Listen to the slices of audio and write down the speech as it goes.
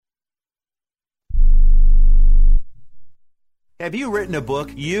Have you written a book?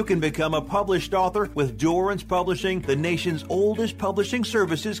 You can become a published author with Dorrance Publishing, the nation's oldest publishing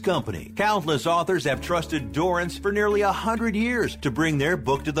services company. Countless authors have trusted Dorrance for nearly 100 years to bring their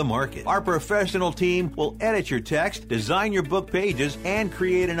book to the market. Our professional team will edit your text, design your book pages, and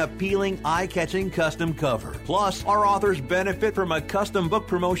create an appealing, eye-catching custom cover. Plus, our authors benefit from a custom book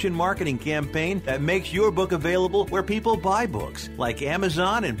promotion marketing campaign that makes your book available where people buy books, like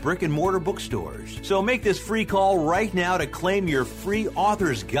Amazon and brick-and-mortar bookstores. So make this free call right now to claim your free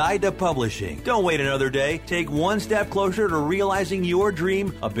author's guide to publishing. Don't wait another day. Take one step closer to realizing your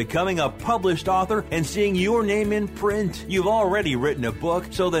dream of becoming a published author and seeing your name in print. You've already written a book,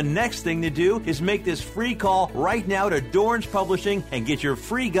 so the next thing to do is make this free call right now to Dorrance Publishing and get your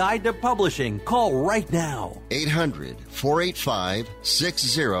free guide to publishing. Call right now.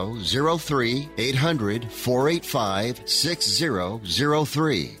 800-485-6003.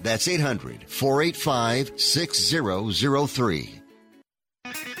 800-485-6003. That's 800-485-6003.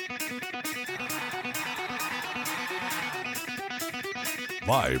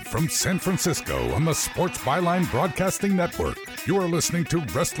 Live from San Francisco on the Sports Byline Broadcasting Network, you are listening to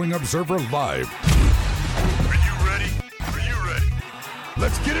Wrestling Observer Live. Are you ready? Are you ready?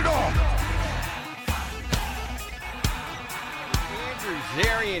 Let's get it on! Andrew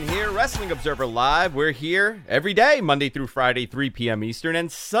Zarian here, Wrestling Observer Live. We're here every day, Monday through Friday, 3 p.m. Eastern,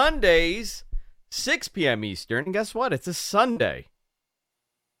 and Sundays, 6 p.m. Eastern. And guess what? It's a Sunday.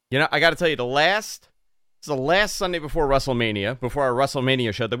 You know, I got to tell you, it's the last Sunday before WrestleMania, before our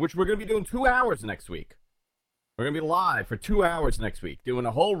WrestleMania show, which we're going to be doing 2 hours next week. We're going to be live for 2 hours next week, doing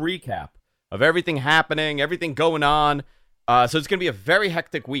a whole recap of everything happening, everything going on. So it's going to be a very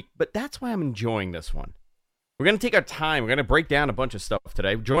hectic week, but that's why I'm enjoying this one. We're going to take our time. We're going to break down a bunch of stuff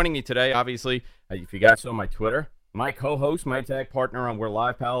today. Joining me today, obviously, if you guys saw my Twitter, my co-host, my tag partner on We're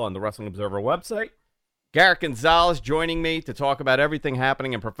Live Pal on the Wrestling Observer website, Garrett Gonzalez, joining me to talk about everything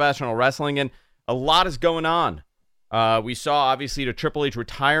happening in professional wrestling, and a lot is going on. We saw, obviously, the Triple H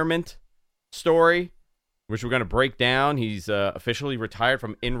retirement story, which we're going to break down. He's officially retired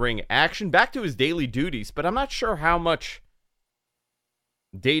from in-ring action, back to his daily duties, but I'm not sure how much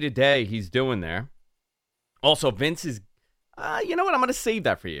day-to-day he's doing there. Also, Vince is, you know what, I'm going to save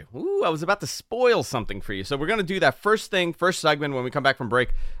that for you. Ooh, I was about to spoil something for you. So we're going to do that first segment when we come back from break.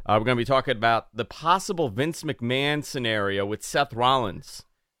 We're going to be talking about the possible Vince McMahon scenario with Seth Rollins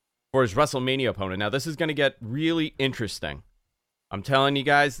for his WrestleMania opponent. Now, this is going to get really interesting. I'm telling you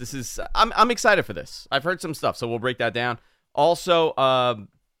guys, I'm excited for this. I've heard some stuff, so we'll break that down. Also,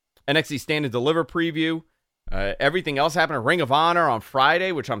 NXT Stand and Deliver preview. Everything else happening. Ring of Honor on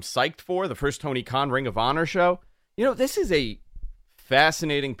Friday, which I'm psyched for. The first Tony Khan Ring of Honor show. You know, this is a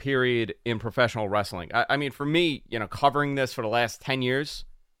fascinating period in professional wrestling. I mean, for me, you know, covering this for the last 10 years,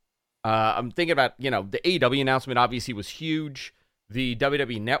 I'm thinking about, you know, the AEW announcement obviously was huge. The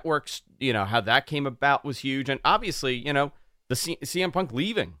WWE Networks, you know, how that came about was huge. And obviously, you know, the CM Punk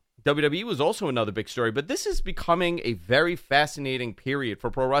leaving WWE was also another big story. But this is becoming a very fascinating period for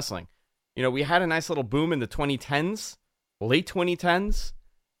pro wrestling. You know, we had a nice little boom in the 2010s, late 2010s.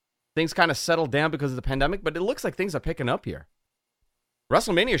 Things kind of settled down because of the pandemic, but it looks like things are picking up here.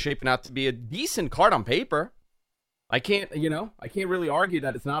 WrestleMania is shaping out to be a decent card on paper. I can't really argue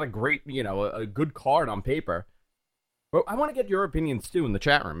that it's not a great, you know, a good card on paper. But I want to get your opinions, too, in the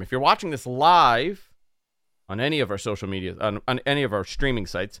chat room. If you're watching this live on any of our social media, on any of our streaming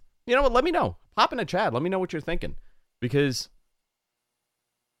sites, you know what? Let me know. Pop in the chat. Let me know what you're thinking. Because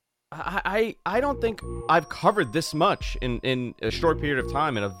I don't think I've covered this much in a short period of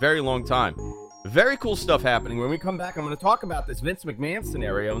time, in a very long time. Very cool stuff happening. When we come back, I'm going to talk about this Vince McMahon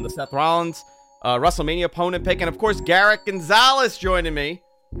scenario and the Seth Rollins WrestleMania opponent pick. And, of course, Garrett Gonzalez joining me,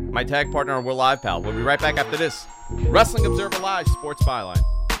 my tag partner on We're Live Pal. We'll be right back after this. Wrestling Observer Live, Sports Byline.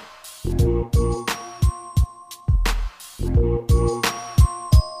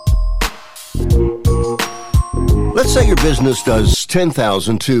 Let's say your business does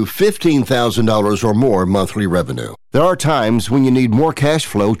 $10,000 to $15,000 or more monthly revenue. There are times when you need more cash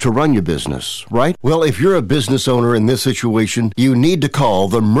flow to run your business, right? Well, if you're a business owner in this situation, you need to call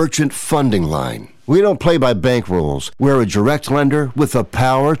the Merchant Funding Line. We don't play by bank rules. We're a direct lender with the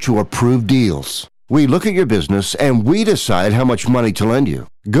power to approve deals. We look at your business and we decide how much money to lend you.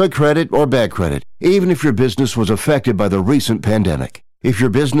 Good credit or bad credit, even if your business was affected by the recent pandemic. If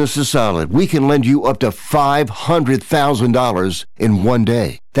your business is solid, we can lend you up to $500,000 in one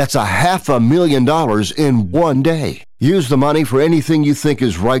day. That's $500,000 in one day. Use the money for anything you think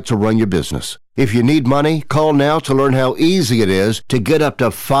is right to run your business. If you need money, call now to learn how easy it is to get up to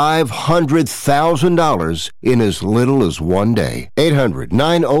 $500,000 in as little as one day.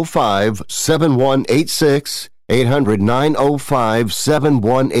 800-905-7186.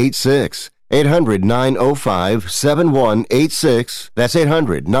 800-905-7186. 800-905-7186. That's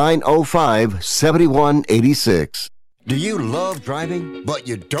 800-905-7186. Do you love driving, but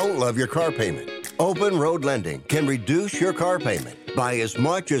you don't love your car payment? Open Road Lending can reduce your car payment by as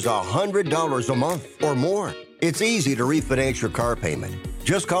much as $100 a month or more. It's easy to refinance your car payment.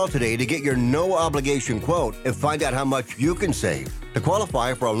 Just call today to get your no-obligation quote and find out how much you can save. To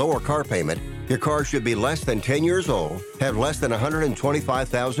qualify for a lower car payment, your car should be less than 10 years old, have less than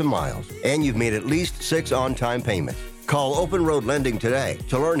 125,000 miles, and you've made at least 6 on-time payments. Call Open Road Lending today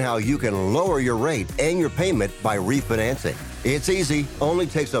to learn how you can lower your rate and your payment by refinancing. It's easy, only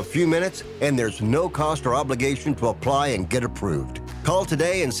takes a few minutes, and there's no cost or obligation to apply and get approved. Call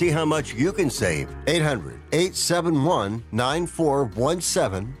today and see how much you can save.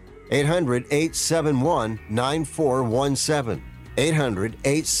 800-871-9417. 800-871-9417.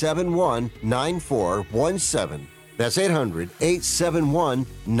 800-871-9417. That's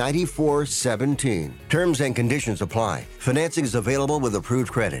 800-871-9417. Terms and conditions apply. Financing is available with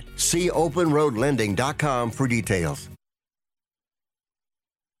approved credit. See openroadlending.com for details.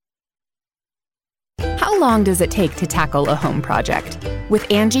 How long does it take to tackle a home project?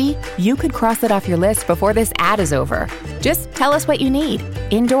 With Angie, you could cross it off your list before this ad is over. Just tell us what you need,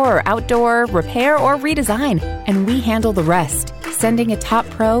 indoor or outdoor, repair or redesign, and we handle the rest, sending a top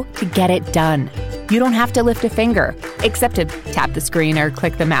pro to get it done. You don't have to lift a finger, except to tap the screen or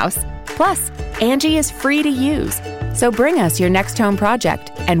click the mouse. Plus, Angie is free to use. So bring us your next home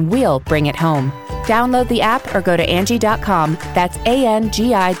project, and we'll bring it home. Download the app or go to Angie.com. That's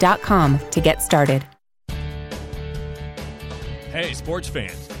ANGI.com to get started. Hey, sports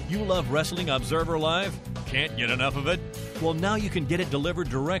fans, you love Wrestling Observer Live? Can't get enough of it? Well, now you can get it delivered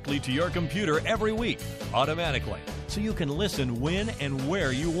directly to your computer every week, automatically, so you can listen when and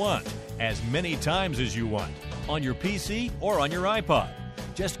where you want, as many times as you want, on your PC or on your iPod.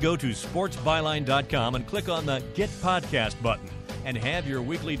 Just go to sportsbyline.com and click on the Get Podcast button and have your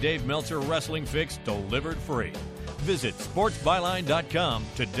weekly Dave Meltzer wrestling fix delivered free. Visit sportsbyline.com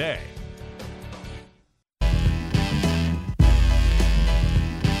today.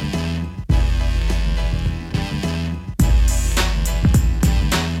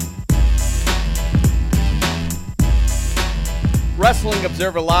 Wrestling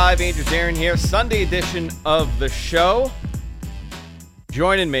Observer Live, Andrew Zarin here, Sunday edition of the show.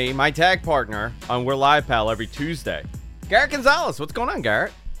 Joining me, my tag partner on We're Live Pal every Tuesday, Garrett Gonzalez. What's going on,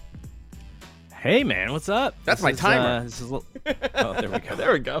 Garrett? Hey, man, what's up? That's my timer. Oh, there we go.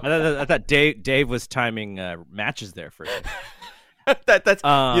 There we go. I thought Dave was timing matches there for you. That's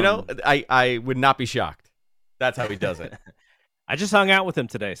I would not be shocked. That's how he does it. I just hung out with him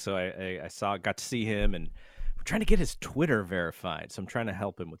today, so I got to see him, and we're trying to get his Twitter verified, so I'm trying to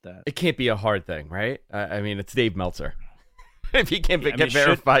help him with that. It can't be a hard thing, right? I mean, it's Dave Meltzer. If he can't get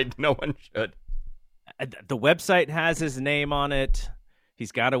verified, no one should. The website has his name on it.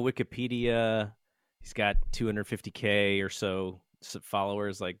 He's got a Wikipedia. He's got 250K or so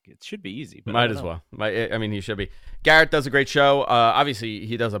followers. Like, it should be easy. But Might as well. I mean, he should be. Garrett does a great show. Obviously,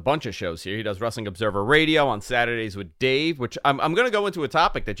 he does a bunch of shows here. He does Wrestling Observer Radio on Saturdays with Dave, which I'm going to go into a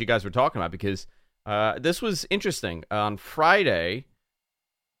topic that you guys were talking about because this was interesting. On Friday,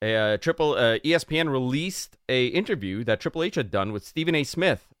 ESPN released a interview that Triple H had done with Stephen A.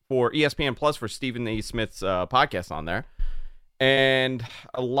 Smith for ESPN Plus for Stephen A. Smith's podcast on there. And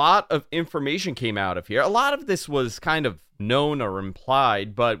a lot of information came out of here. A lot of this was kind of known or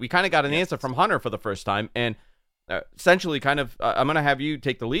implied, but we kind of got an answer from Hunter for the first time. And essentially kind of, I'm going to have you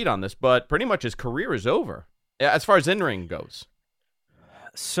take the lead on this, but pretty much his career is over as far as in-ring goes.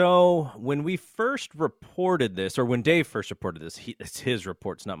 So when we first reported this, or when Dave first reported this, it's his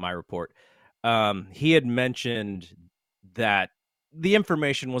report, it's not my report. He had mentioned that the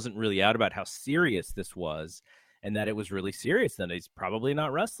information wasn't really out about how serious this was, and that it was really serious. That he's probably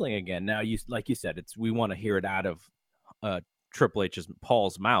not wrestling again. Now, like you said, we want to hear it out of Triple H's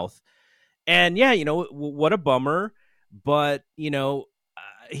Paul's mouth, and yeah, what a bummer. But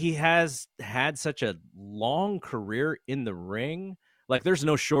he has had such a long career in the ring. Like, there's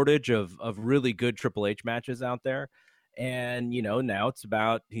no shortage of really good Triple H matches out there. And, now it's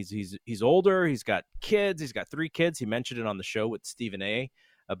about he's older. He's got kids. He's got 3 kids. He mentioned it on the show with Stephen A.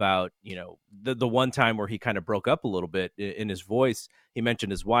 about, the one time where he kind of broke up a little bit in his voice. He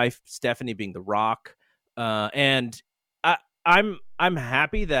mentioned his wife, Stephanie, being The Rock. And I'm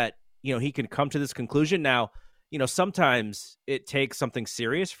happy that, he can come to this conclusion. Now, sometimes it takes something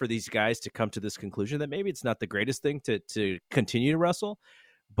serious for these guys to come to this conclusion that maybe it's not the greatest thing to continue to wrestle.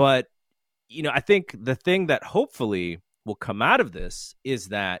 But, I think the thing that hopefully will come out of this is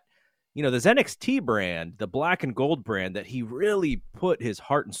that, this NXT brand, the black and gold brand that he really put his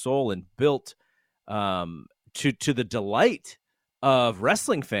heart and soul and built to the delight of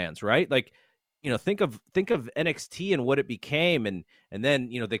wrestling fans, right? Like, think of NXT and what it became, and then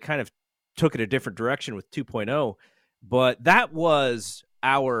they kind of took it a different direction with 2.0, but that was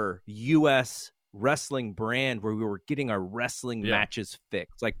our U.S. wrestling brand where we were getting our wrestling matches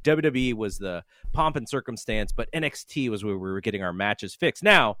fixed. Like WWE was the pomp and circumstance, but NXT was where we were getting our matches fixed.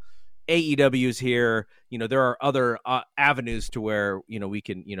 Now AEW's here, there are other avenues to where, we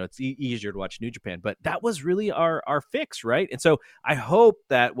can, it's easier to watch New Japan, but that was really our fix, right? And so I hope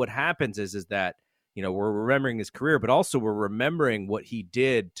that what happens is that, we're remembering his career, but also we're remembering what he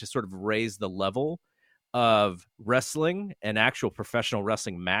did to sort of raise the level of wrestling and actual professional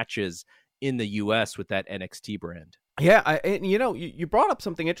wrestling matches in the U.S. with that NXT brand. Yeah, you brought up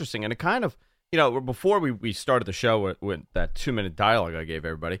something interesting, and it kind of, before we started the show with that 2-minute dialogue I gave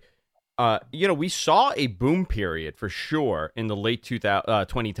everybody, we saw a boom period for sure in the late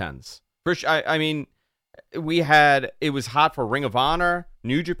 2010s. For sure, I mean, it was hot for Ring of Honor,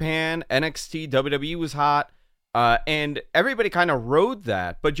 New Japan, NXT, WWE was hot, and everybody kind of rode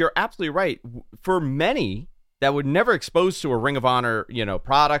that. But you're absolutely right. For many that were never exposed to a Ring of Honor,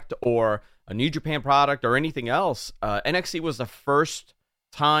 product or a New Japan product or anything else, NXT was the first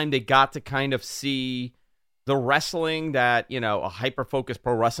time they got to kind of see the wrestling that, a hyper-focused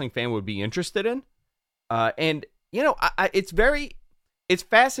pro wrestling fan would be interested in. It's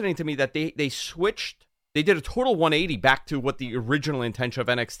fascinating to me that they switched, they did a total 180 back to what the original intention of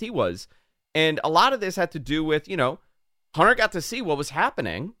NXT was. And a lot of this had to do with, Hunter got to see what was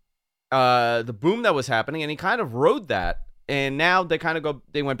happening, the boom that was happening, and he kind of rode that. And now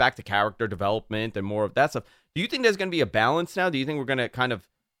they went back to character development and more of that stuff. Do you think there's going to be a balance now? Do you think we're going to kind of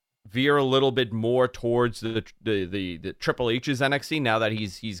veer a little bit more towards the Triple H's NXT now that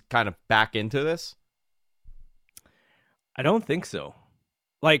he's kind of back into this? I don't think so.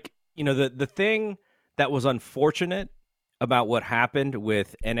 Like, the thing that was unfortunate about what happened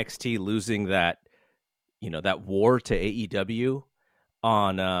with NXT losing that war to AEW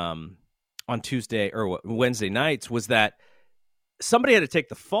on Tuesday or Wednesday nights was that somebody had to take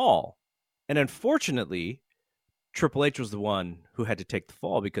the fall. And unfortunately, Triple H was the one who had to take the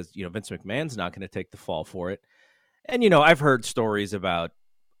fall because, Vince McMahon's not going to take the fall for it. And, I've heard stories about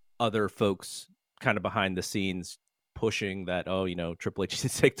other folks kind of behind the scenes pushing that, Triple H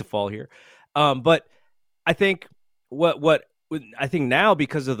should take the fall here. But I think what I think now,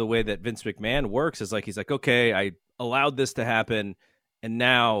 because of the way that Vince McMahon works, is like, he's like, okay, I allowed this to happen, and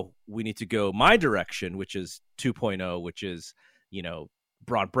now we need to go my direction, which is 2.0, which is,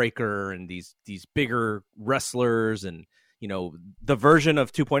 Braun Breaker and these bigger wrestlers, and the version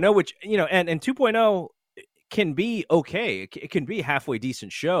of 2.0, which and 2.0 can be okay. It can be a halfway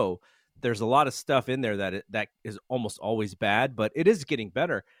decent show. There's a lot of stuff in there that is almost always bad, but it is getting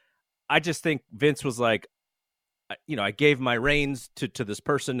better. I just think Vince was like, I gave my reins to this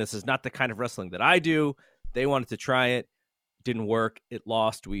person. This is not the kind of wrestling that I do. They wanted to try it. Didn't work. It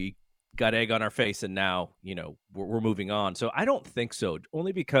lost. We got egg on our face, and now, we're moving on. So I don't think so,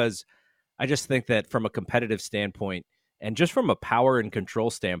 only because I just think that from a competitive standpoint and just from a power and control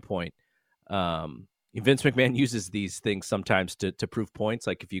standpoint, Vince McMahon uses these things sometimes to prove points.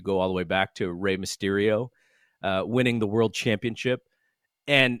 Like if you go all the way back to Rey Mysterio winning the world championship,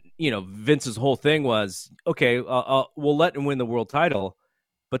 and, Vince's whole thing was, okay, we'll let him win the world title,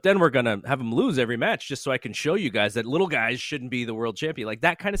 but then we're going to have him lose every match just so I can show you guys that little guys shouldn't be the world champion. Like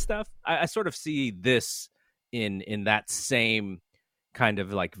that kind of stuff. I sort of see this in that same kind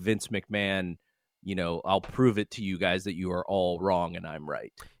of like Vince McMahon, I'll prove it to you guys that you are all wrong and I'm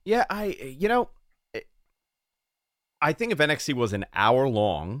right. Yeah, I think if NXT was an hour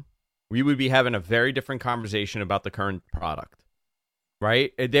long, we would be having a very different conversation about the current product.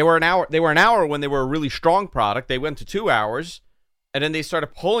 Right? They were an hour when they were a really strong product. They went to 2 hours, and then they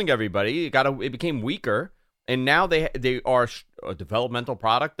started pulling everybody. It became weaker, and now they are a developmental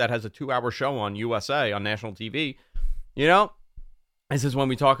product that has a 2-hour show on USA on national TV. This is when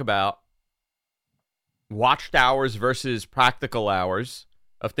we talk about watched hours versus practical hours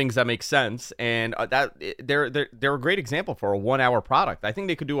of things that make sense, and that they're a great example for a 1-hour product. I think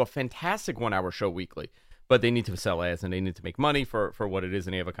they could do a fantastic 1-hour show weekly. But they need to sell ads and they need to make money for what it is,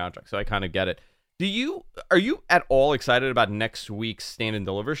 and they have a contract. So I kind of get it. Are you at all excited about next week's Stand and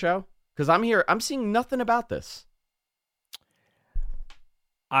Deliver show? Because I'm seeing nothing about this.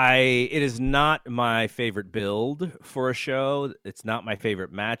 It is not my favorite build for a show. It's not my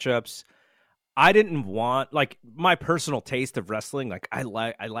favorite matchups. I didn't want, like, my personal taste of wrestling. Like I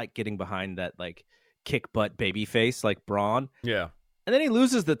like getting behind that like kick butt baby face like Braun. Yeah. And then he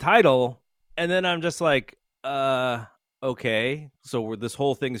loses the title, and then I'm just like, okay. So this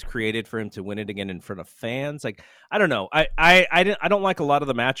whole thing is created for him to win it again in front of fans. Like, I don't know. I don't like a lot of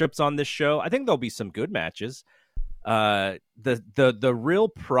the matchups on this show. I think there'll be some good matches. The real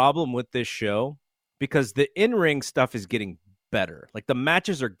problem with this show, because the in-ring stuff is getting better. Like, the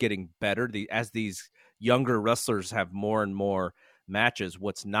matches are getting better as these younger wrestlers have more and more matches.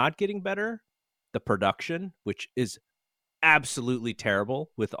 What's not getting better? The production, which is absolutely terrible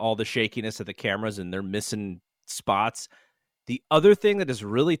with all the shakiness of the cameras and they're missing spots. The other thing that is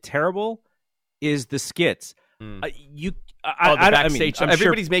really terrible is the skits. The backstage.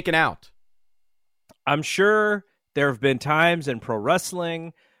 Everybody's making out. I'm sure there have been times in pro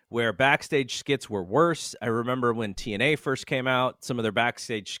wrestling where backstage skits were worse. I remember when TNA first came out, some of their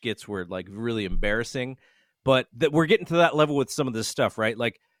backstage skits were like really embarrassing. But we're getting to that level with some of this stuff, right?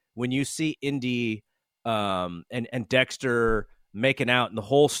 Like when you see Indy and Dexter making out, and the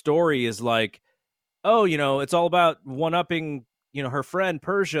whole story is like, oh, it's all about one-upping, her friend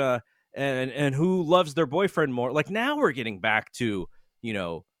Persia and who loves their boyfriend more. Like, now we're getting back to,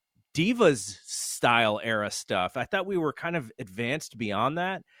 Divas style era stuff. I thought we were kind of advanced beyond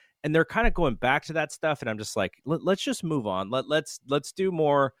that, and they're kind of going back to that stuff. And I'm just like, let's just move on. Let's do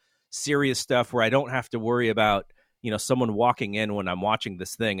more serious stuff where I don't have to worry about, someone walking in when I'm watching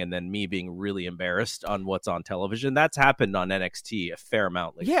this thing and then me being really embarrassed on what's on television. That's happened on NXT a fair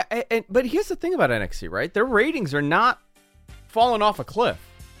amount lately. Yeah, but here's the thing about NXT, right? Their ratings are not falling off a cliff,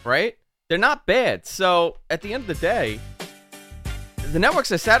 right? They're not bad. So at the end of the day, the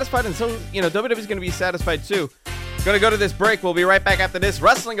networks are satisfied, and so, WWE's going to be satisfied too. Going to go to this break. We'll be right back after this.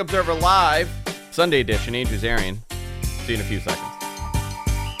 Wrestling Observer Live, Sunday edition. Andrew Zarian. See you in a few seconds.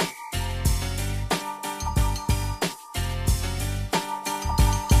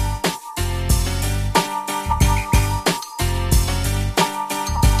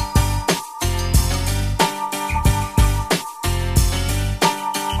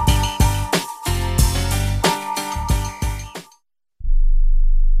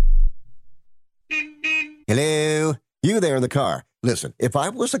 Hello? You there in the car. Listen, if I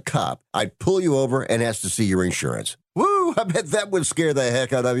was a cop, I'd pull you over and ask to see your insurance. Woo, I bet that would scare the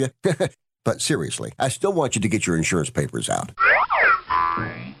heck out of you. But seriously, I still want you to get your insurance papers out.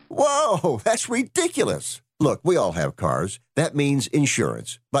 Whoa, that's ridiculous. Look, we all have cars. That means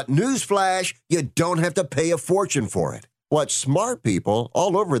insurance. But newsflash, you don't have to pay a fortune for it. What smart people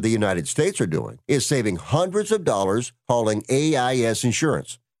all over the United States are doing is saving hundreds of dollars calling AIS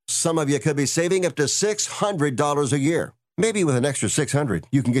Insurance. Some of you could be saving up to $600 a year. Maybe with an extra $600,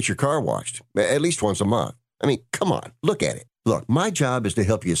 you can get your car washed, at least once a month. I mean, come on, look at it. Look, my job is to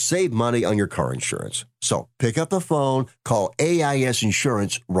help you save money on your car insurance. So pick up the phone, call AIS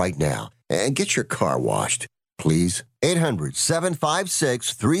Insurance right now, and get your car washed, please.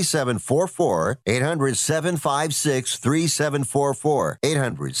 800-756-3744. 800-756-3744.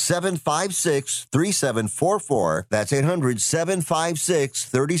 800-756-3744. That's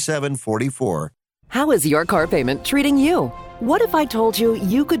 800-756-3744. How is your car payment treating you? What if I told you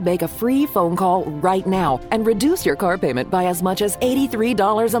you could make a free phone call right now and reduce your car payment by as much as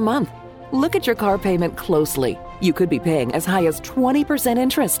 $83 a month? Look at your car payment closely. You could be paying as high as 20%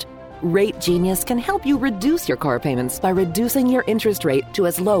 interest. Rate Genius can help you reduce your car payments by reducing your interest rate to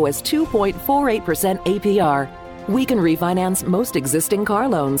as low as 2.48% APR. We can refinance most existing car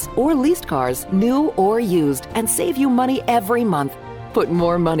loans or leased cars, new or used, and save you money every month. Put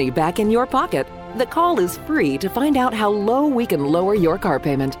more money back in your pocket. The call is free to find out how low we can lower your car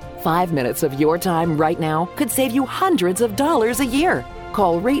payment. 5 minutes of your time right now could save you hundreds of dollars a year.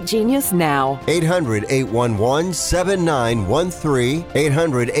 Call Rate Genius now. 800-811-7913.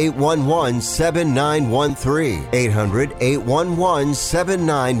 800-811-7913.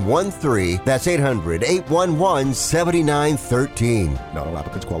 800-811-7913. That's 800-811-7913. Not all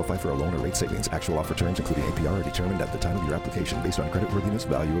applicants qualify for a loan or rate savings. Actual offer terms, including APR, are determined at the time of your application based on creditworthiness,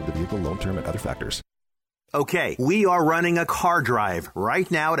 value of the vehicle, loan term, and other factors. Okay, we are running a car drive right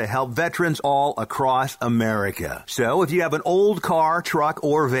now to help veterans all across America. So if you have an old car, truck,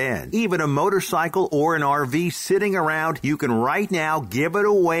 or van, even a motorcycle or an RV sitting around, you can right now give it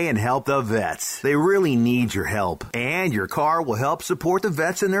away and help the vets. They really need your help. And your car will help support the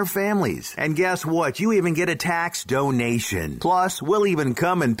vets and their families. And guess what? You even get a tax donation. Plus, we'll even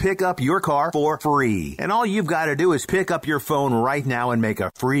come and pick up your car for free. And all you've got to do is pick up your phone right now and make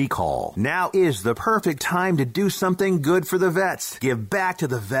a free call. Now is the perfect time time to do something good for the vets. Give back to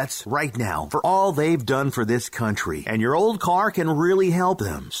the vets right now for all they've done for this country. And your old car can really help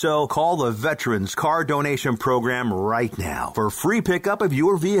them. So call the Veterans Car Donation Program right now for free pickup of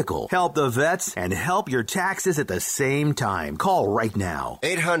your vehicle. Help the vets and help your taxes at the same time. Call right now.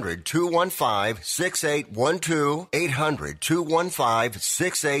 800-215-6812.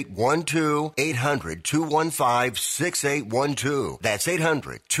 800-215-6812. 800-215-6812. That's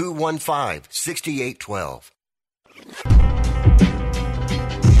 800-215-6812.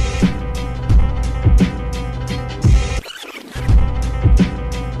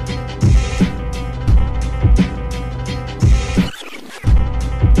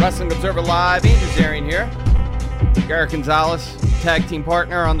 Wrestling Observer Live, Andrew Zarian here. Garrett Gonzalez, tag team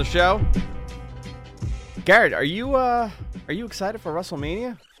partner on the show. Garrett, are you excited for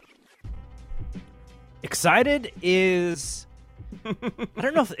WrestleMania? Excited is... I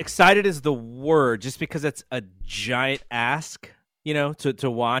don't know if excited is the word, just because it's a giant ask, to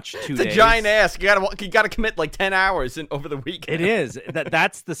watch 2 days. It's a giant ask. You gotta commit like 10 hours over the weekend. It is.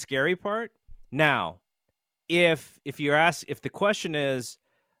 That's the scary part. Now, if the question is,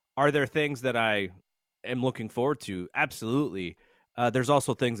 are there things that I am looking forward to? Absolutely. There's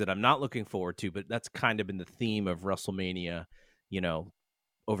also things that I'm not looking forward to, but that's kind of been the theme of WrestleMania,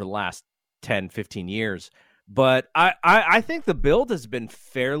 over the last 10, 15 years. But I think the build has been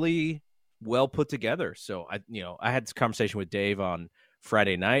fairly well put together. So I had this conversation with Dave on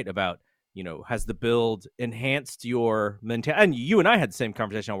Friday night about, has the build enhanced your mentality? And you and I had the same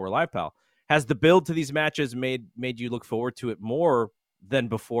conversation on We're Live, Pal. Has the build to these matches made you look forward to it more than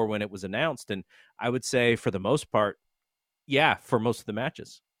before when it was announced? And I would say for the most part, yeah, for most of the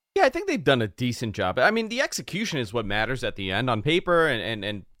matches. Yeah, I think they've done a decent job. I mean, the execution is what matters at the end on paper,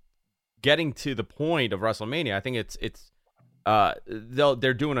 and getting to the point of WrestleMania. I think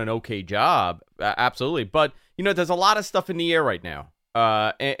they're doing an okay job, absolutely. But there's a lot of stuff in the air right now,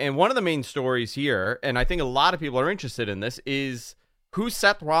 and one of the main stories here, and I think a lot of people are interested in this, is who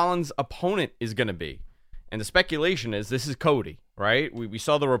Seth Rollins' opponent is going to be. And the speculation is this is Cody, right? We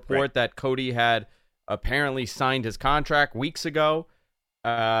saw the report that Cody had apparently signed his contract weeks ago.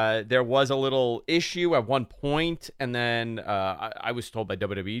 There was a little issue at one point, and then I was told by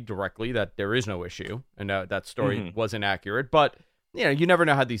WWE directly that there is no issue, and that story wasn't accurate. But you never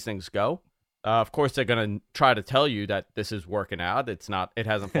know how these things go. Of course, they're going to try to tell you that this is working out. It's not. It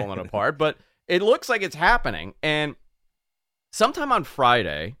hasn't fallen apart, but it looks like it's happening. And sometime on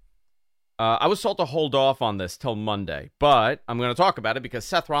Friday, I was told to hold off on this till Monday, but I'm going to talk about it because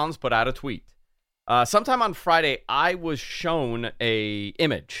Seth Rollins put out a tweet. Sometime on Friday, I was shown a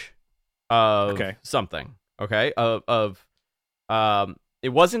image of something. Okay, it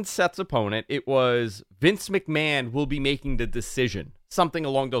wasn't Seth's opponent. It was Vince McMahon will be making the decision. Something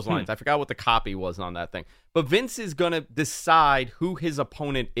along those lines. I forgot what the copy was on that thing. But Vince is going to decide who his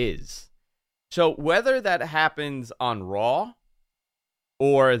opponent is. So whether that happens on Raw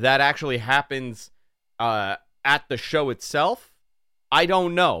or that actually happens at the show itself, I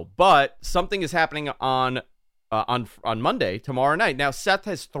don't know, but something is happening on Monday, tomorrow night. Now, Seth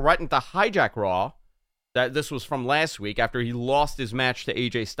has threatened to hijack Raw. This was from last week after he lost his match to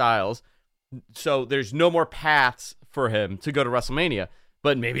AJ Styles. So there's no more paths for him to go to WrestleMania,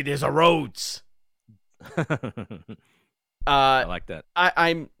 but maybe there's a Rhodes. I like that.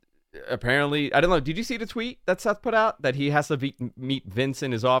 I'm apparently, I don't know. Did you see the tweet that Seth put out that he has to meet Vince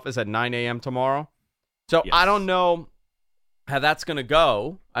in his office at 9 a.m. tomorrow? So yes. I don't know how that's going to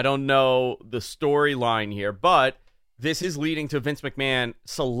go. I don't know the storyline here, but this is leading to Vince McMahon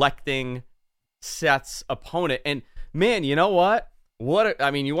selecting Seth's opponent. And man, you know what? You want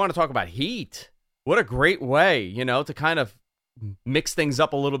to talk about heat. What a great way, to kind of mix things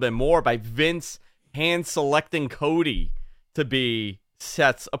up a little bit more by Vince hand selecting Cody to be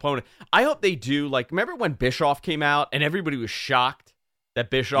Seth's opponent. I hope they do. Remember when Bischoff came out and everybody was shocked that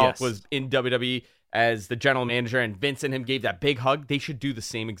Bischoff was in WWE as the general manager and Vince and him gave that big hug? They should do the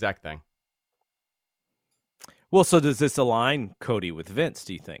same exact thing. Well, so does this align Cody with Vince,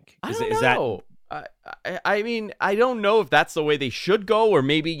 do you think? I don't know. I mean, I don't know if that's the way they should go, or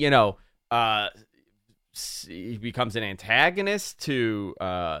maybe, he becomes an antagonist to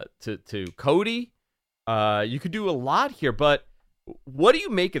Cody. You could do a lot here, but what do you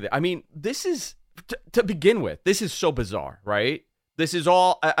make of it? I mean, this is, to begin with, this is so bizarre, right? This is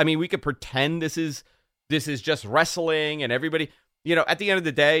all, we could pretend this is just wrestling and everybody, at the end of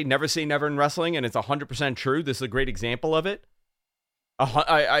the day, never say never in wrestling, and it's 100% true. This is a great example of it.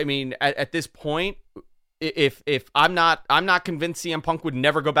 At this point, if I'm not convinced CM Punk would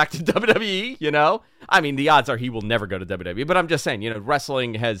never go back to WWE, the odds are he will never go to WWE. But I'm just saying,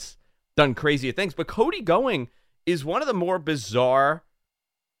 wrestling has done crazier things. But Cody going is one of the more bizarre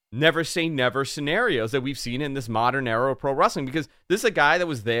never say never scenarios that we've seen in this modern era of pro wrestling, because this is a guy that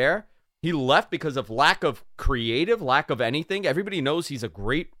was there. He left because of lack of creative, lack of anything. Everybody knows he's a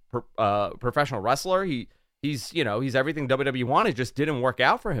great professional wrestler. He's everything WWE wanted. Just didn't work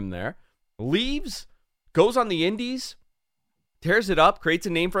out for him there. Leaves, goes on the indies, tears it up, creates a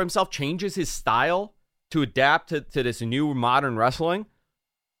name for himself, changes his style to adapt to this new modern wrestling.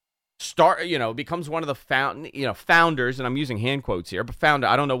 Becomes one of the founders, and I'm using hand quotes here, but founder.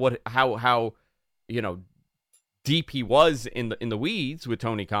 I don't know how deep he was in the weeds with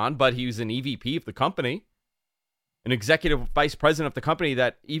Tony Khan, but he was an EVP of the company, an executive vice president of the company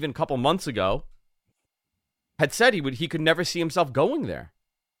that even a couple months ago had said he could never see himself going there.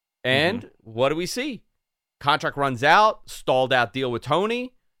 And what do we see? Contract runs out, stalled out deal with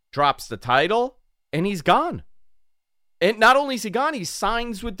Tony, drops the title, and he's gone. And not only is he gone, he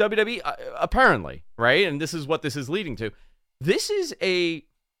signs with WWE, apparently, right? And this is what this is leading to. This is a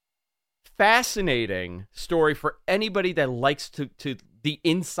fascinating story for anybody that likes to the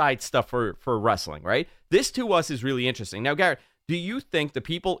inside stuff for wrestling, right? This to us is really interesting. Now, Garrett, do you think the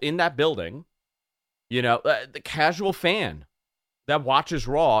people in that building, the casual fan that watches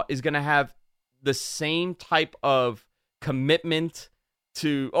Raw is going to have the same type of commitment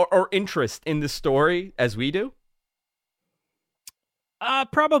to or interest in the story as we do?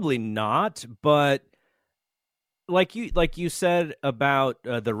 Probably not, but like you said about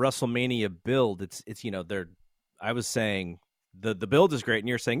the WrestleMania build, it's I was saying the build is great, and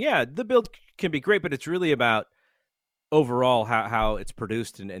you're saying, yeah, the build can be great, but it's really about overall how it's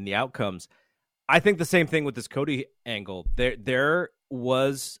produced and the outcomes. I think the same thing with this Cody angle. There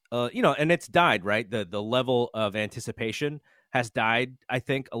was and it's died, right? The level of anticipation has died, I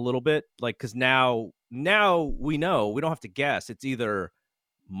think, a little bit, because now we know, we don't have to guess. It's either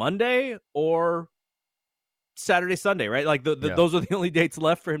Monday or Saturday, Sunday, right? Those are the only dates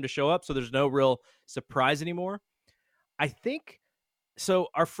left for him to show up. So there's no real surprise anymore. I think so.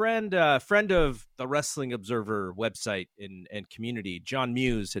 Our friend of the Wrestling Observer website and community, John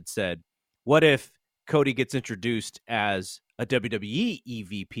Muse, had said, what if Cody gets introduced as a WWE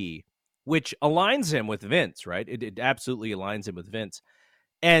EVP, which aligns him with Vince, right? It absolutely aligns him with Vince.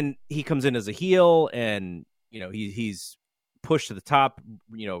 And he comes in as a heel, and he's pushed to the top,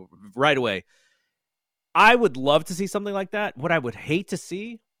 right away. I would love to see something like that. What I would hate to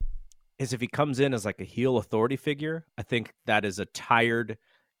see is if he comes in as like a heel authority figure. I think that is a tired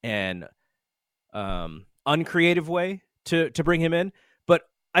and uncreative way to bring him in. But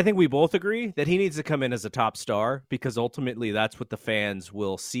I think we both agree that he needs to come in as a top star, because ultimately that's what the fans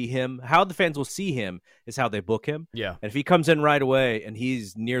will see him. How the fans will see him is how they book him. Yeah. And if he comes in right away and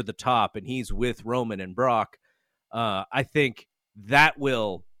he's near the top and he's with Roman and Brock, I think that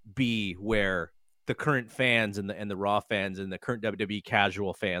will be where the current fans and the Raw fans and the current WWE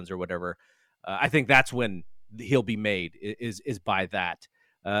casual fans or whatever, I think that's when he'll be made, is by that.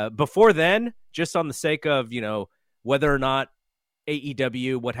 Before then, just on the sake of, whether or not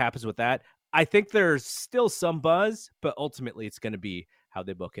AEW, what happens with that, I think there's still some buzz, but ultimately it's going to be how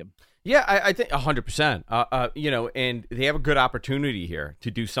they book him. Yeah, I think 100%. And they have a good opportunity here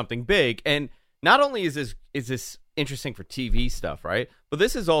to do something big. And not only is this interesting for TV stuff, right? But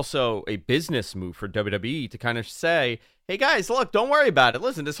this is also a business move for WWE to kind of say, hey guys, look, don't worry about it.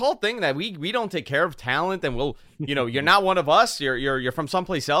 Listen, this whole thing that we don't take care of talent, and we'll, you're not one of us. You're from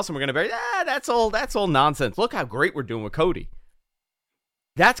someplace else, and we're gonna be that's all nonsense. Look how great we're doing with Cody.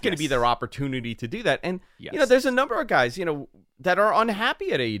 That's going to be their opportunity to do that. And there's a number of guys that are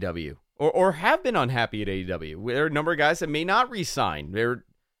unhappy at AEW or have been unhappy at AEW. There are a number of guys that may not re-sign.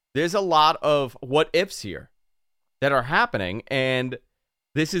 There's a lot of what ifs here that are happening, and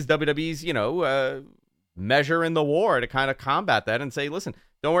this is WWE's, measure in the war to kind of combat that and say, listen,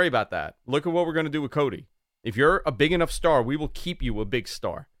 don't worry about that. Look at what we're going to do with Cody. If you're a big enough star, we will keep you a big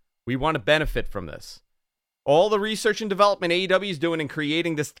star. We want to benefit from this. All the research and development AEW is doing in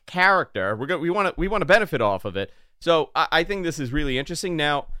creating this character, we want to benefit off of it. So I think this is really interesting.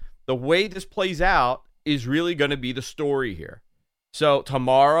 Now, the way this plays out is really going to be the story here. So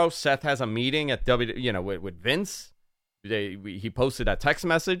tomorrow, Seth has a meeting at with Vince. He posted that text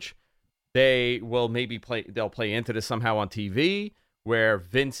message. They will they'll play into this somehow on TV, where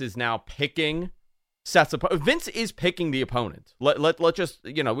Vince is now picking Seth's opponent. Vince is picking the opponent. Let's just,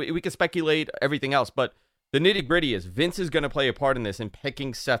 we can speculate everything else, but the nitty gritty is Vince is going to play a part in this in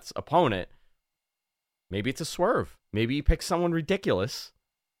picking Seth's opponent. Maybe it's a swerve. Maybe he picks someone ridiculous,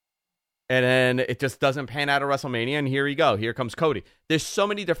 and then it just doesn't pan out at WrestleMania, and here you go. Here comes Cody. There's so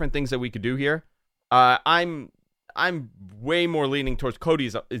many different things that we could do here. I'm I'm way more leaning towards Cody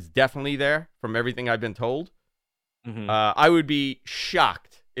is definitely there from everything I've been told. Mm-hmm. I would be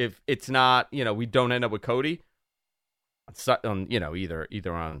shocked if it's not, we don't end up with Cody on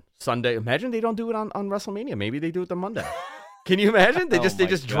either on Sunday. Imagine they don't do it on WrestleMania. Maybe they do it on Monday. Can you imagine? They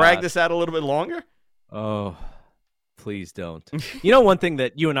just drag this out a little bit longer? Oh, please don't. One thing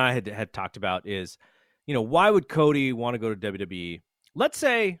that you and I had talked about is, why would Cody want to go to WWE? Let's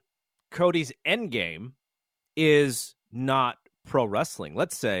say Cody's end game is not pro wrestling.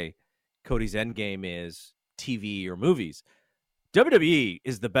 Let's say Cody's end game is TV or movies. WWE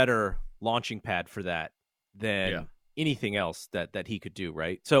is the better launching pad for that than anything else that he could do,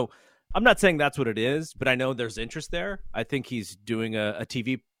 right? So I'm not saying that's what it is, but I know there's interest there. I think he's doing a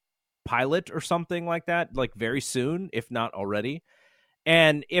TV pilot or something like that, like very soon, if not already.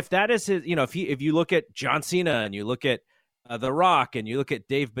 And if that is his, if you look at John Cena and you look at The Rock and you look at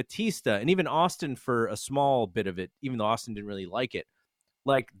Dave Bautista and even Austin for a small bit of it, even though Austin didn't really like it,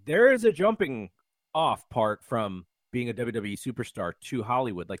 like there is a jumping off part from being a WWE superstar to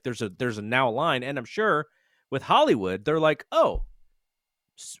Hollywood. Like there's a now a line, and I'm sure with Hollywood they're like, oh,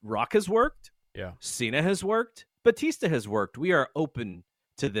 Rock has worked, Cena has worked, Batista has worked. We are open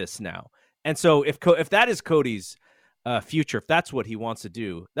to this now. And so if that is Cody's future, if that's what he wants to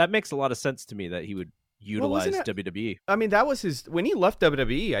do, that makes a lot of sense to me that he would utilize WWE. I mean, that was his when he left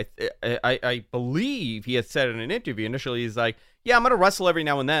WWE. I believe he had said in an interview initially, he's like, "Yeah, I'm going to wrestle every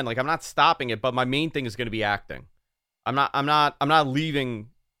now and then. Like, I'm not stopping it, but my main thing is going to be acting. I'm not leaving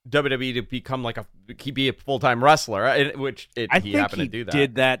WWE to become be a full-time wrestler." He happened to do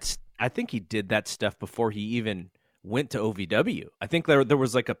that. I think he did that stuff before he even went to OVW. I think there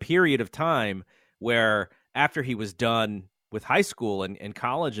was like a period of time where after he was done with high school and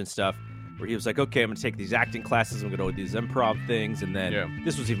college and stuff, where he was like, okay, I'm going to take these acting classes, I'm going to do these improv things, and then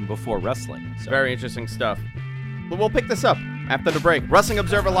this was even before wrestling. So. Very interesting stuff. But we'll pick this up after the break. Wrestling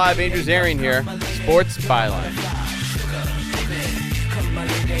Observer Live, Andrew Zarian here, Sports Byline.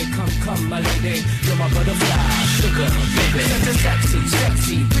 Come, my lady, you're my butterfly, sugar, baby. Such a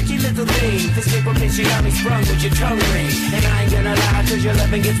sexy, pretty little thing. This paper pitch, you got me sprung with your tongue ring. And I ain't gonna lie, cause your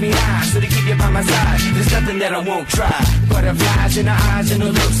loving gets me high. So to keep you by my side, there's nothing that I won't try. Butterflies in the eyes and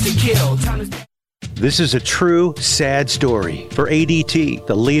the looks to kill. This is a true, sad story for ADT,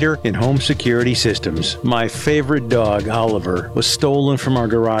 the leader in home security systems. My favorite dog, Oliver, was stolen from our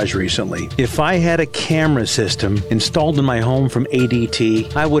garage recently. If I had a camera system installed in my home from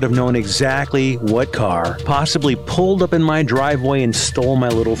ADT, I would have known exactly what car possibly pulled up in my driveway and stole my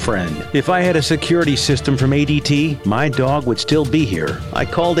little friend. If I had a security system from ADT, my dog would still be here. I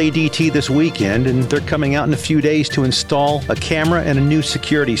called ADT this weekend, and they're coming out in a few days to install a camera and a new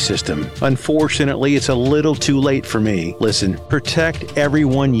security system. Unfortunately, it's a little too late for me. Listen, protect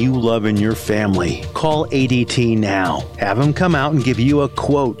everyone you love in your family. Call ADT now. Have them come out and give you a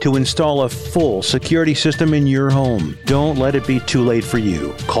quote to install a full security system in your home. Don't let it be too late for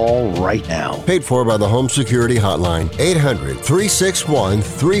you. Call right now. Paid for by the Home Security Hotline.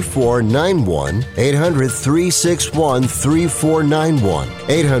 800-361-3491. 800-361-3491.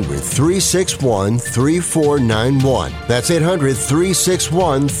 800-361-3491. That's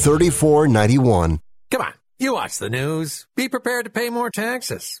 800-361-3491. Come on, you watch the news. Be prepared to pay more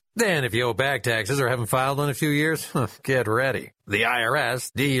taxes. Then if you owe back taxes or haven't filed in a few years, get ready. The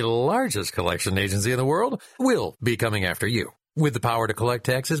IRS, the largest collection agency in the world, will be coming after you with the power to collect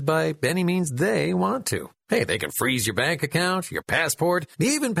taxes by any means they want to. Hey, they can freeze your bank account, your passport,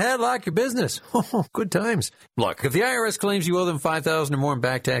 even padlock your business. Oh, good times. Look, if the IRS claims you owe them $5,000 or more in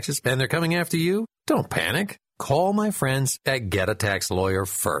back taxes and they're coming after you, don't panic. Call my friends at Get a Tax Lawyer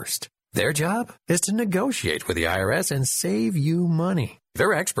first. Their job is to negotiate with the IRS and save you money.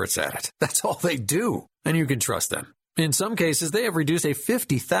 They're experts at it. That's all they do. And you can trust them. In some cases, they have reduced a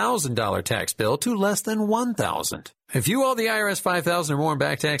 $50,000 tax bill to less than $1,000. If you owe the IRS $5,000 or more in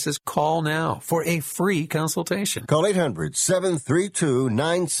back taxes, call now for a free consultation. Call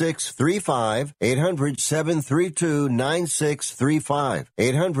 800-732-9635. 800-732-9635.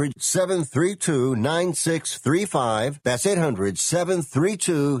 800-732-9635. That's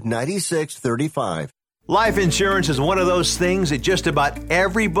 800-732-9635. Life insurance is one of those things that just about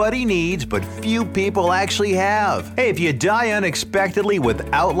everybody needs, but few people actually have. Hey, if you die unexpectedly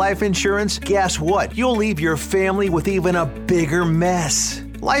without life insurance, guess what? You'll leave your family with even a bigger mess.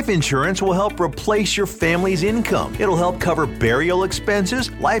 Life insurance will help replace your family's income. It'll help cover burial expenses.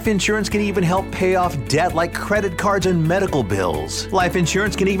 Life insurance can even help pay off debt like credit cards and medical bills. Life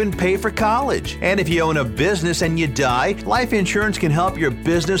insurance can even pay for college. And if you own a business and you die, life insurance can help your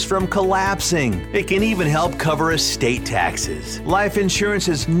business from collapsing. It can even help cover estate taxes. Life insurance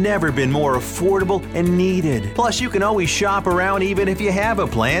has never been more affordable and needed. Plus, you can always shop around even if you have a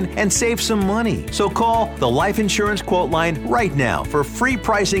plan and save some money. So call the Life Insurance Quote Line right now for free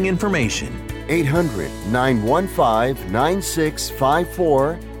pricing information.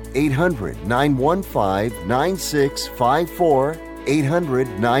 800-915-9654. 800-915-9654.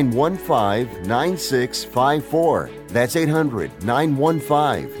 800-915-9654. That's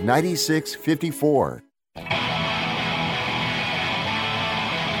 800-915-9654.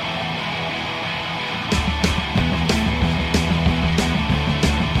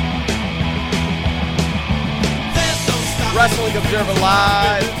 Wrestling Observer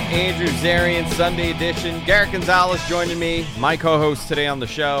Live, Andrew Zarian, Sunday edition. Garrett Gonzalez joining me, my co-host today on the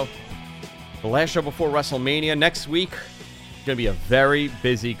show. The last show before WrestleMania. Next week, it's going to be a very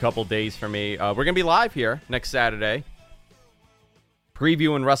busy couple days for me. We're going to be live here next Saturday,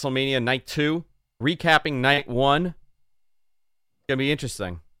 previewing WrestleMania Night 2, recapping Night 1. It's going to be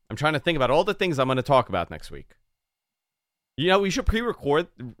interesting. I'm trying to think about all the things I'm going to talk about next week. You know, we should pre-record.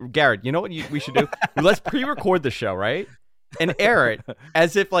 Garrett, you know what we should do? Let's pre-record the show, right? And air it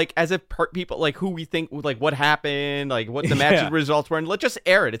as if people like who we think, like what happened, like what the match results were, and let's just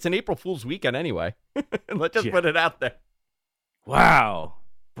air it. It's an April Fool's weekend anyway. Let's just put it out there. Wow,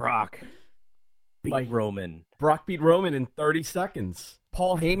 Brock beat Roman. Brock beat Roman in 30 seconds.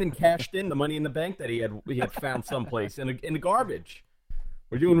 Paul Heyman cashed in the Money in the Bank that he had found someplace in the garbage.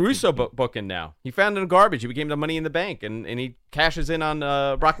 We're doing Russo booking now. He found it in garbage. He became the Money in the Bank, and he cashes in on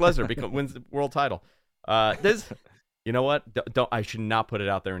Brock Lesnar, wins the world title. You know what? I should not put it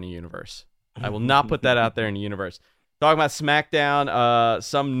out there in the universe. I will not put that out there in the universe. Talking about SmackDown,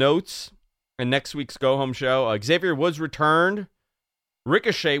 some notes in next week's Go Home show. Xavier Woods returned.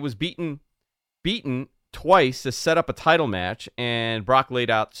 Ricochet was beaten twice to set up a title match, and Brock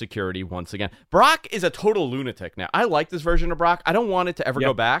laid out security once again. Brock is a total lunatic now. I like this version of Brock. I don't want it to ever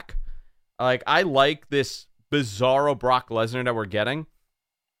go back. Like, I like this bizarro Brock Lesnar that we're getting.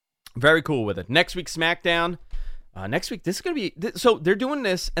 Very cool with it. Next week, SmackDown. Next week, this is going to be... So they're doing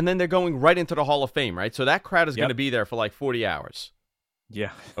this, and then they're going right into the Hall of Fame, right? So that crowd is going to be there for like 40 hours.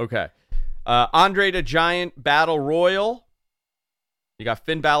 Yeah. Okay. Andre the Giant Battle Royal. You got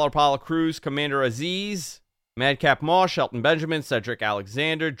Finn Balor, Apollo Crews, Commander Aziz, Madcap Moss, Shelton Benjamin, Cedric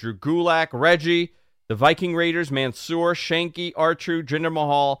Alexander, Drew Gulak, Reggie, the Viking Raiders, Mansoor, Shanky, R-Truth, Jinder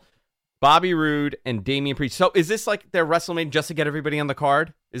Mahal, Bobby Roode, and Damian Priest. So is this like their WrestleMania just to get everybody on the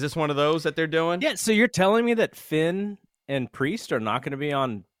card? Is this one of those that they're doing? Yeah, so you're telling me that Finn and Priest are not going to be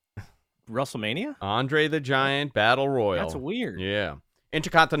on WrestleMania? Andre the Giant Battle Royal. That's weird. Yeah.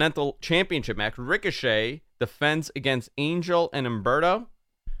 Intercontinental Championship match. Ricochet defends against Angel and Humberto.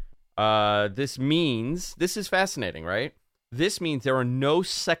 This is fascinating, right? This means there are no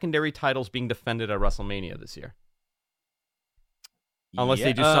secondary titles being defended at WrestleMania this year. Unless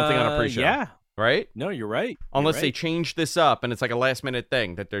they do something on a pre-show. Yeah. Right? No, you're right. Unless they change this up and it's like a last-minute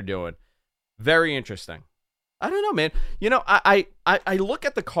thing that they're doing. Very interesting. I don't know, man. You know, I look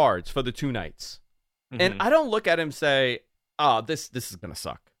at the cards for the two nights, and I don't look at him and say, oh, this is going to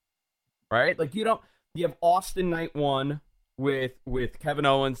suck. Right? Like, you have Austin night 1 with Kevin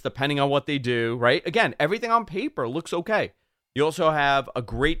Owens, depending on what they do, right? Again, everything on paper looks okay. You also have a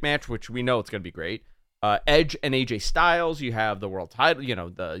great match, which we know it's going to be great. Edge and AJ Styles. You have the world title,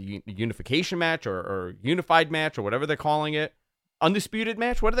 the unification match or unified match or whatever they're calling it. Undisputed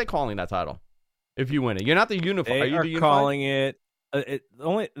match? What are they calling that title? If you win it. You're not the unified. They are you the unified? Calling it,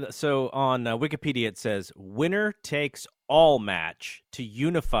 so on Wikipedia it says winner takes all match to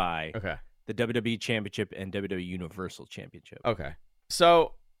unify the WWE Championship and WWE Universal Championship. Okay.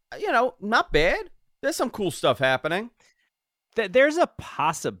 So, not bad. There's some cool stuff happening. There's a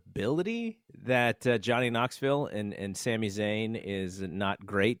possibility that Johnny Knoxville and Sami Zayn is not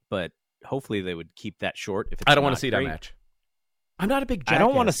great, but hopefully they would keep that short. If it's I don't want to see great. that match. I'm not a big Jackass I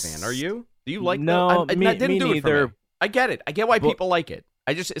don't want to fan. Are you? Do you like no, that? Me didn't do neither. It for me. I get it. I get why people like it.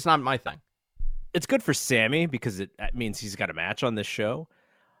 It's not my thing. It's good for Sammy because it means he's got a match on this show.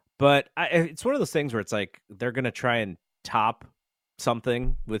 But it's one of those things where it's like they're going to try and top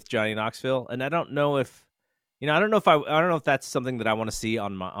something with Johnny Knoxville, and I don't know if I don't know if that's something that I want to see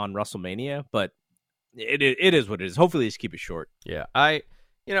on WrestleMania, but it is what it is. Hopefully, just keep it short. Yeah, I'm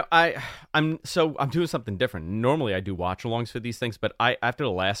doing something different. Normally, I do watch-alongs for these things, but after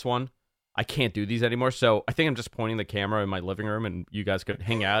the last one, I can't do these anymore. So I think I'm just pointing the camera in my living room, and you guys could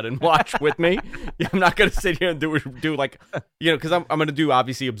hang out and watch with me. I'm not going to sit here and do like, because I'm going to do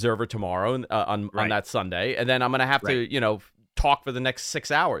obviously Observer tomorrow on that Sunday, and then I'm going to have to talk for the next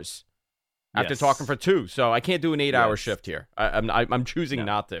 6 hours after talking for 2. So I can't do an 8-hour shift here. I'm choosing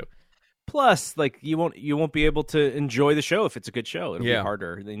not to. Plus, like you won't be able to enjoy the show if it's a good show. It'll be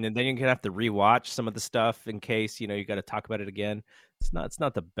harder. And then you're gonna have to rewatch some of the stuff in case you got to talk about it again. It's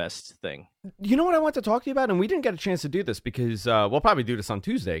not the best thing. You know what I want to talk to you about, and we didn't get a chance to do this because we'll probably do this on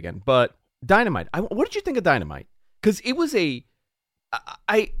Tuesday again. But Dynamite, what did you think of Dynamite? Because it was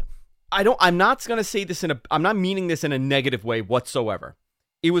I'm not gonna say this I'm not meaning this in a negative way whatsoever.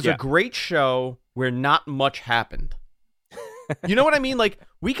 It was a great show where not much happened. You know what I mean? Like,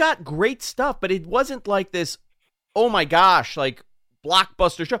 we got great stuff, but it wasn't like this, oh my gosh, like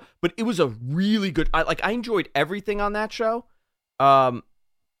blockbuster show. But it was a really good. I enjoyed everything on that show.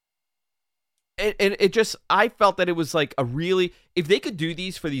 It just, I felt that it was like a really, if they could do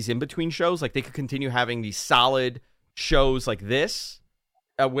these for these in between shows, like they could continue having these solid shows like this,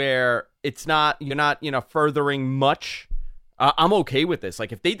 where it's not, you're not, furthering much. I'm okay with this.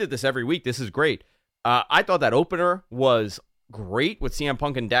 Like, if they did this every week, this is great. I thought that opener was great with CM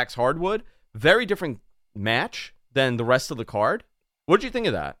Punk and Dax Hardwood. Very different match than the rest of the card. What did you think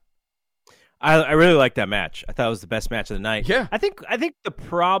of that? I really liked that match. I thought it was the best match of the night. Yeah. I think the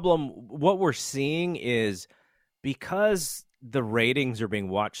problem, what we're seeing is because the ratings are being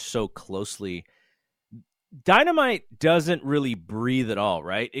watched so closely, Dynamite doesn't really breathe at all,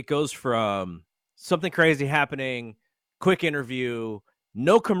 right? It goes from something crazy happening, quick interview,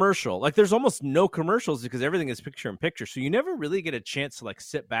 no commercial. Like, there's almost no commercials because everything is picture in picture. So you never really get a chance to like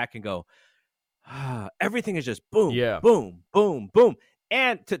sit back and go, everything is just boom, boom, boom, boom.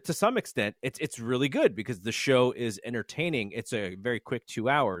 And to some extent, it's really good because the show is entertaining. It's a very quick 2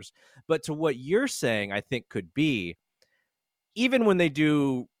 hours. But to what you're saying, I think could be, even when they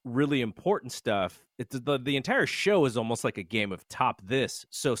do really important stuff, the entire show is almost like a game of top this.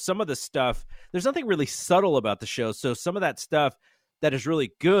 So some of the stuff, there's nothing really subtle about the show. So some of that stuff that is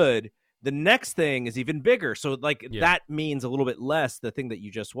really good, the next thing is even bigger. So like that means a little bit less, the thing that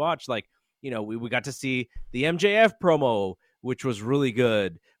you just watched. Like, we got to see the MJF promo, which was really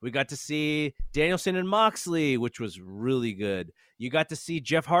good. We got to see Danielson and Moxley, which was really good. You got to see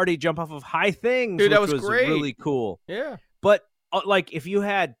Jeff Hardy jump off of high things, dude, which that was great. Really cool. Yeah. But like, if you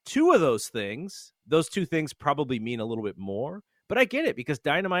had 2 of those things, those 2 things probably mean a little bit more. But I get it, because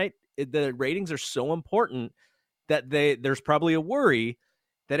Dynamite, the ratings are so important that there's probably a worry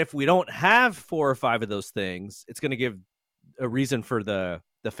that if we don't have 4 or 5 of those things, it's going to give a reason for the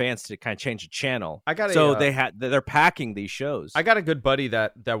fans to kind of change the channel. They're packing these shows. I got a good buddy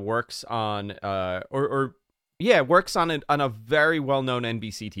that works on works on a very well-known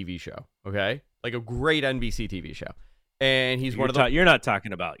NBC TV show. Okay, like a great NBC TV show, and he's one of the. You're not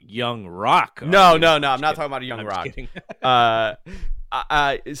talking about Young Rock. No, I'm not talking about a Young Rock.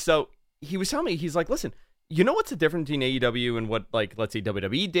 So he was telling me, he's like, listen, you know what's the difference between AEW and what, like, let's say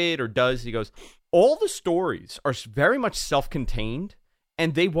WWE did or does? He goes, all the stories are very much self-contained,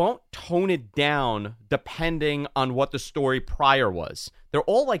 and they won't tone it down depending on what the story prior was. They're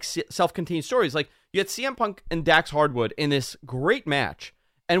all like self-contained stories. Like, you had CM Punk and Dax Hardwood in this great match,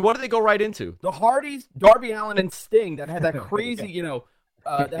 and what do they go right into? The Hardys, Darby Allin, and Sting that had that crazy, they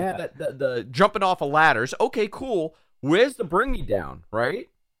had that the jumping off of ladders. Okay, cool. Where's the bring me down, right?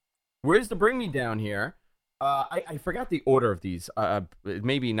 Where's the bring me down here? I forgot the order of these.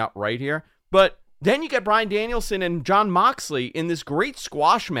 Maybe not right here. But then you get Bryan Danielson and Jon Moxley in this great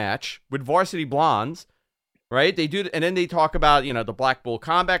squash match with Varsity Blondes, right? They do, and then they talk about, the Black Bull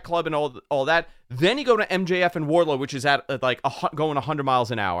Combat Club and all that. Then you go to MJF and Wardlow, which is at going 100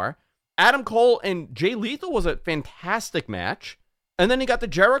 miles an hour. Adam Cole and Jay Lethal was a fantastic match. And then you got the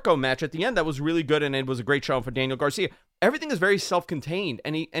Jericho match at the end that was really good, and it was a great show for Daniel Garcia. Everything is very self-contained,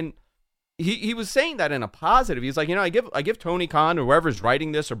 and he was saying that in a positive. He's like, I give Tony Khan or whoever's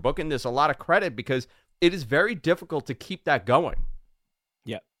writing this or booking this a lot of credit, because it is very difficult to keep that going.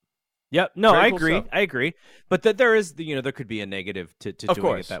 Yep. No, Very I cool agree. stuff. I agree. But that there is, there could be a negative to Of doing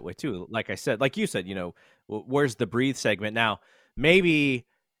course. it that way too. Like I said, like you said, where's the breathe segment? Now, maybe,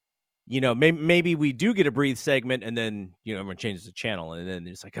 maybe we do get a breathe segment, and then, everyone changes the channel, and then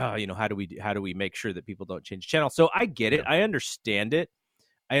it's like, how do we make sure that people don't change the channel? So I get it. I understand it.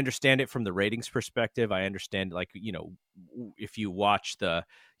 I understand it from the ratings perspective. I understand, like, if you watch the,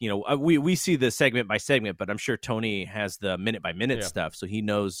 we see the segment by segment, but I'm sure Tony has the minute by minute stuff. So he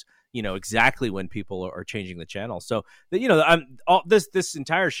knows, exactly when people are changing the channel. So, this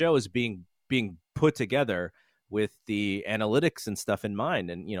entire show is being put together with the analytics and stuff in mind.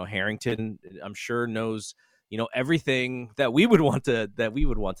 And, Harrington, I'm sure, knows, everything that we would want to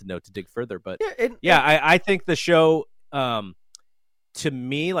know to dig further. But I think the show, to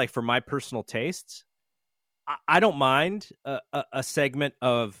me, like for my personal tastes, I don't mind a segment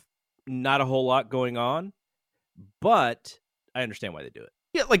of not a whole lot going on, but I understand why they do it.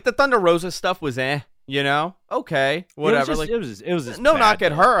 Yeah, like the Thunder Rosa stuff was okay, whatever. It was just no bad, knock at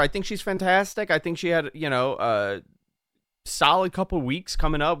though. her. I think she's fantastic. I think she had, a solid couple weeks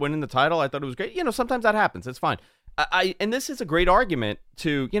coming up, winning the title. I thought it was great. Sometimes that happens. It's fine. And this is a great argument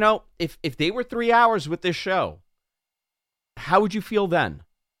to, if they were 3 hours with this show, how would you feel then?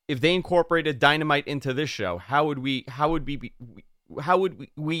 If they incorporated Dynamite into this show, how would we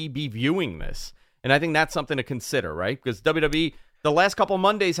be viewing this? And I think that's something to consider, right? Because WWE, the last couple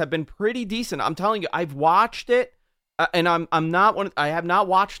Mondays have been pretty decent. I'm telling you, I've watched it, and I have not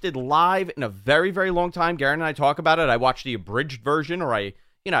watched it live in a very, very long time. Garen and I talk about it. I watch the abridged version, or I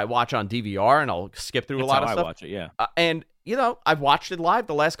watch on DVR, and I'll skip through a lot of stuff. I watch it, yeah. And I've watched it live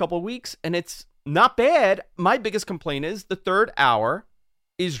the last couple of weeks, and it's not bad. My biggest complaint is the third hour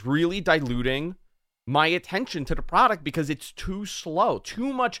is really diluting my attention to the product because it's too slow,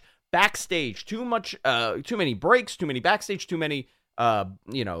 too much backstage, too many breaks, too many backstage, too many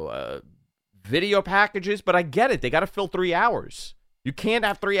video packages. But I get it; they got to fill 3 hours. You can't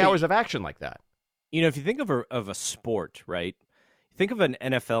have 3 hours of action like that. If you think of a sport, right? Think of an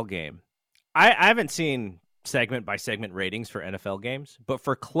NFL game. I haven't seen segment by segment ratings for NFL games, but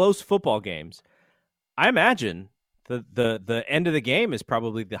for close football games, I imagine the end of the game is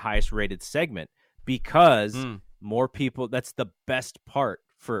probably the highest rated segment because more people. That's the best part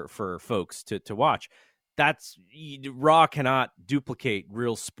for folks to watch. Raw cannot duplicate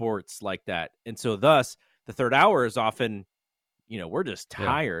real sports like that, and so thus the third hour is often, we're just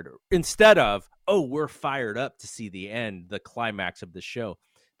tired instead of we're fired up to see the end, the climax of the show.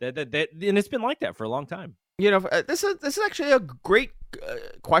 That and it's been like that for a long time. This is actually a great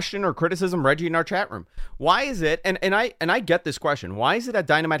question or criticism, Reggie, in our chat room. Why is it, and I get this question, why is it that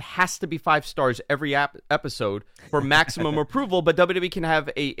Dynamite has to be 5 stars every episode for maximum approval, but WWE can have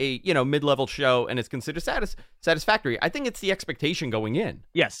a mid-level show and it's considered satisfactory? I think it's the expectation going in.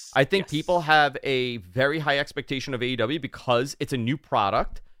 Yes. I think people have a very high expectation of AEW because it's a new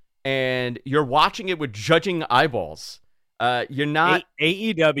product and you're watching it with judging eyeballs. You're not...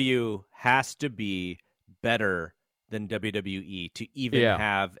 AEW has to be better than WWE to even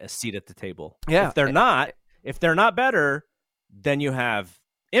have a seat at the table. Yeah. If they're not better, then you have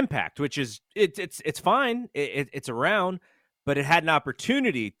Impact, which is it's fine. It's around, but it had an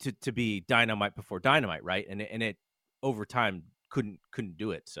opportunity to be Dynamite before Dynamite, right? And it over time couldn't do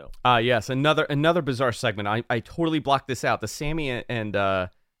it. So yes, another bizarre segment. I totally blocked this out. The Sammy and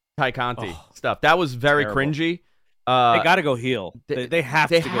Ty Conti stuff. That was very cringy. They got to go heel. They have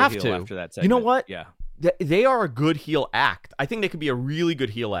to go heel after that segment. You know what? Yeah. They are a good heel act. I think they could be a really good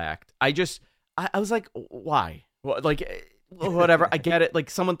heel act. I was like, why? Like, whatever. I get it.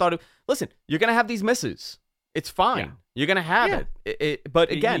 Like, someone thought, listen, you're going to have these misses. It's fine. Yeah. You're going to have it. But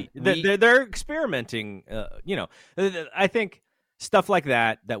again, they're experimenting. I think stuff like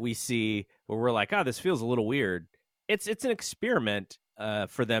that we see where we're like, this feels a little weird. It's an experiment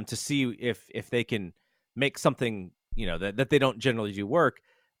for them to see if they can make something, that they don't generally do work.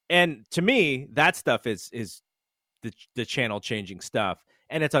 And to me, that stuff is the channel changing stuff.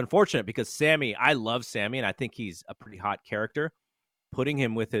 And it's unfortunate because Sammy, I love Sammy, and I think he's a pretty hot character. Putting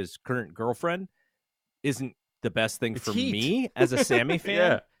him with his current girlfriend isn't the best thing for me as a Sammy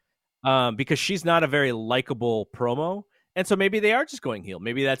fan. Because she's not a very likable promo. And so maybe they are just going heel.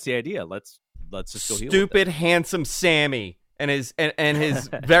 Maybe that's the idea. Let's just go heel. Stupid, handsome Sammy and his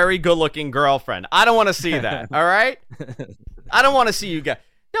very good-looking girlfriend. I don't want to see that, all right? I don't want to see you guys.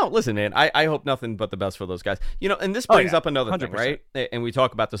 No, listen, man, I hope nothing but the best for those guys. And this brings up another 100%. Thing, right? And we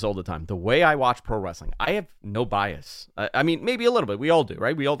talk about this all the time. The way I watch pro wrestling, I have no bias. I mean, maybe a little bit. We all do,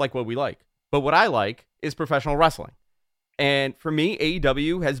 right? We all like what we like. But what I like is professional wrestling. And for me,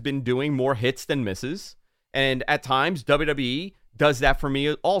 AEW has been doing more hits than misses. And at times, WWE does that for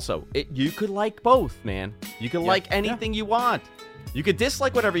me also. You could like both, man. You can like anything you want. You could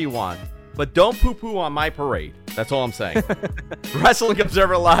dislike whatever you want. But don't poo-poo on my parade. That's all I'm saying. Wrestling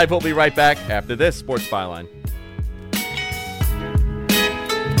Observer Live. We'll be right back after this Sports Byline.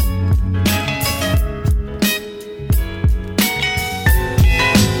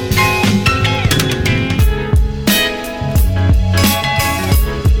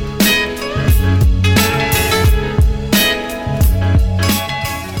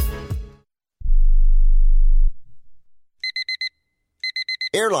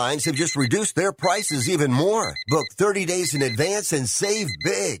 Airlines have just reduced their prices even more. Book 30 days in advance and save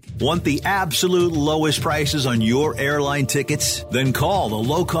big. Want the absolute lowest prices on your airline tickets? Then call the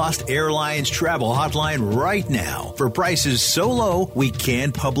Low Cost Airlines Travel Hotline right now. For prices so low, we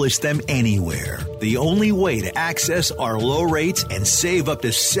can't publish them anywhere. The only way to access our low rates and save up to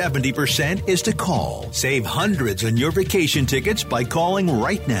 70% is to call. Save hundreds on your vacation tickets by calling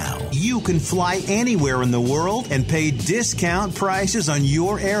right now. You can fly anywhere in the world and pay discount prices on your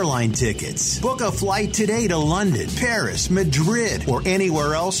airline tickets. Book a flight today to London, Paris, Madrid, or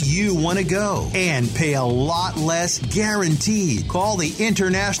anywhere else you want to go and pay a lot less guaranteed. Call the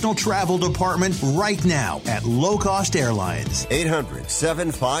International Travel Department right now at Low Cost Airlines.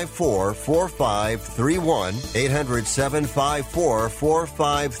 800-754-4531.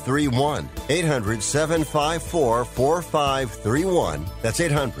 800-754-4531. 800-754-4531. That's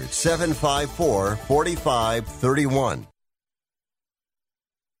 800-754-4531.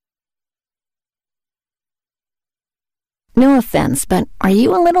 No offense, but are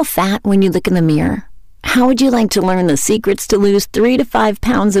you a little fat when you look in the mirror? How would you like to learn the secrets to lose 3 to 5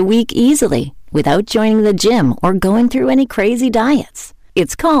 pounds a week easily without joining the gym or going through any crazy diets?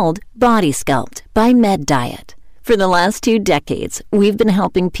 It's called Body Sculpt by Med Diet. For the last 2 decades, we've been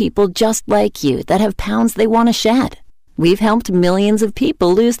helping people just like you that have pounds they want to shed. We've helped millions of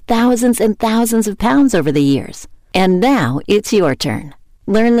people lose thousands and thousands of pounds over the years. And now it's your turn.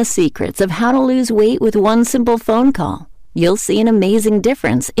 Learn the secrets of how to lose weight with one simple phone call. You'll see an amazing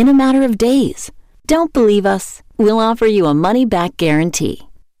difference in a matter of days. Don't believe us? We'll offer you a money-back guarantee.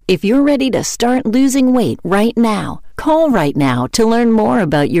 If you're ready to start losing weight right now, call right now to learn more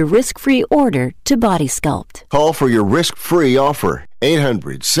about your risk-free order to Body Sculpt. Call for your risk-free offer.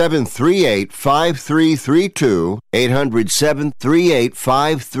 800-738-5332.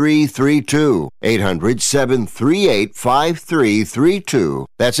 800-738-5332. 800-738-5332.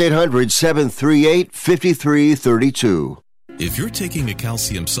 That's 800-738-5332. If you're taking a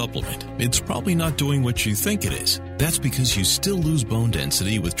calcium supplement, it's probably not doing what you think it is. That's because you still lose bone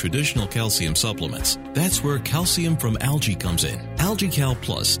density with traditional calcium supplements. That's where calcium from algae comes in. AlgaeCal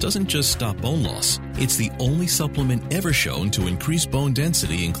Plus doesn't just stop bone loss. It's the only supplement ever shown to increase bone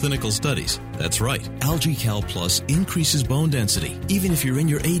density in clinical studies. That's right. AlgaeCal Plus increases bone density, even if you're in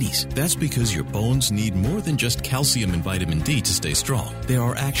your 80s. That's because your bones need more than just calcium and vitamin D to stay strong. There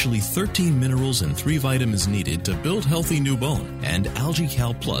are actually 13 minerals and 3 vitamins needed to build healthy new bone. And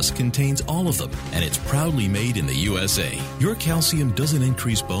AlgaeCal Plus contains all of them, and it's proudly made in the USA. Your calcium doesn't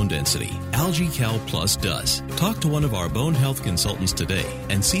increase bone density. AlgaeCal Plus does. Talk to one of our bone health consultants today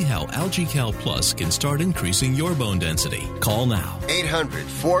and see how AlgaeCal Plus can start increasing your bone density. Call now.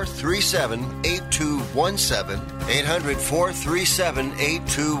 800-437-8217.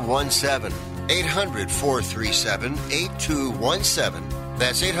 800-437-8217. 800-437-8217.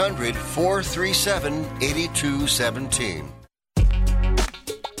 That's 800-437-8217.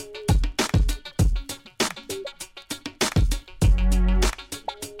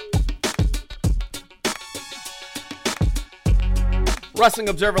 Wrestling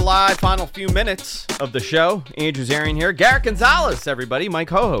Observer Live, final few minutes of the show. Andrew Zarian here. Garrett Gonzalez, everybody, my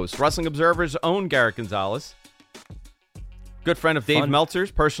co-host. Wrestling Observer's own Garrett Gonzalez. Good friend of Dave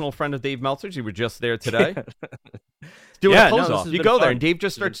Meltzer's, personal friend of Dave Meltzer's. You were just there today. Doing a close off. You go there and Dave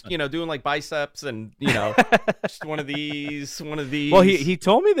just starts, doing like biceps and, just one of these. Well, he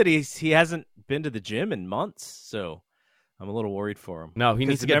told me that he hasn't been to the gym in months, so I'm a little worried for him. No, he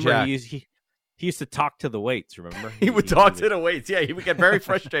needs to get jacked. He used to talk to the weights, remember? He would talk to the weights. Yeah, he would get very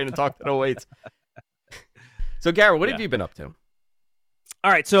frustrated and talk to the weights. So, Garrett, what have you been up to?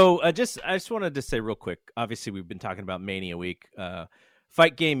 All right, so I just wanted to say real quick, obviously we've been talking about Mania Week.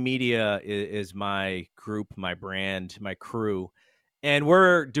 Fight Game Media is my group, my brand, my crew, and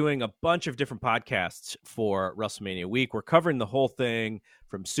we're doing a bunch of different podcasts for WrestleMania Week. We're covering the whole thing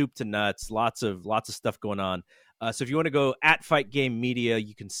from soup to nuts, lots of stuff going on. So if you want to go at Fight Game Media,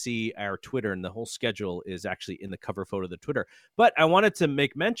 you can see our Twitter, and the whole schedule is actually in the cover photo of the Twitter. But I wanted to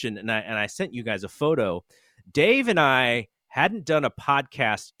make mention, and I sent you guys a photo. Dave and I hadn't done a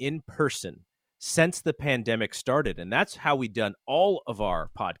podcast in person since the pandemic started, and that's how we done all of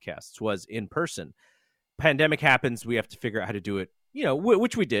our podcasts, was in person. Pandemic happens, we have to figure out how to do it,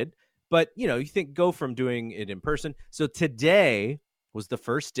 which we did. But, you think go from doing it in person. So today was the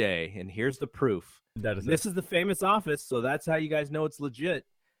first day, and here's the proof. This is the famous office, so that's how you guys know it's legit.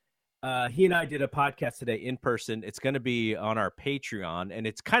 He and I did a podcast today in person. It's going to be on our Patreon, and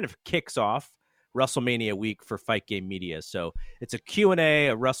it's kind of kicks off WrestleMania week for Fight Game Media. So it's a Q&A,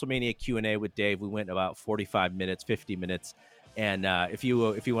 a WrestleMania Q&A with Dave. We went about 45 minutes, 50 minutes. And if you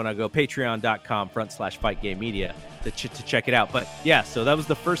want to go patreon.com/FightGameMedia to check it out. But yeah, so that was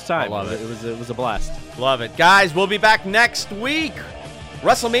the first time. I love it. It was a blast. Love it. Guys, we'll be back next week.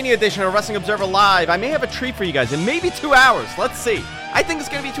 WrestleMania edition of Wrestling Observer Live. I may have a treat for you guys in maybe 2 hours. Let's see. I think it's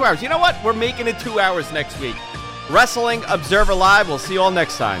going to be 2 hours. You know what? We're making it 2 hours next week. Wrestling Observer Live. We'll see you all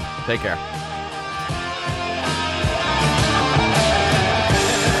next time. Take care.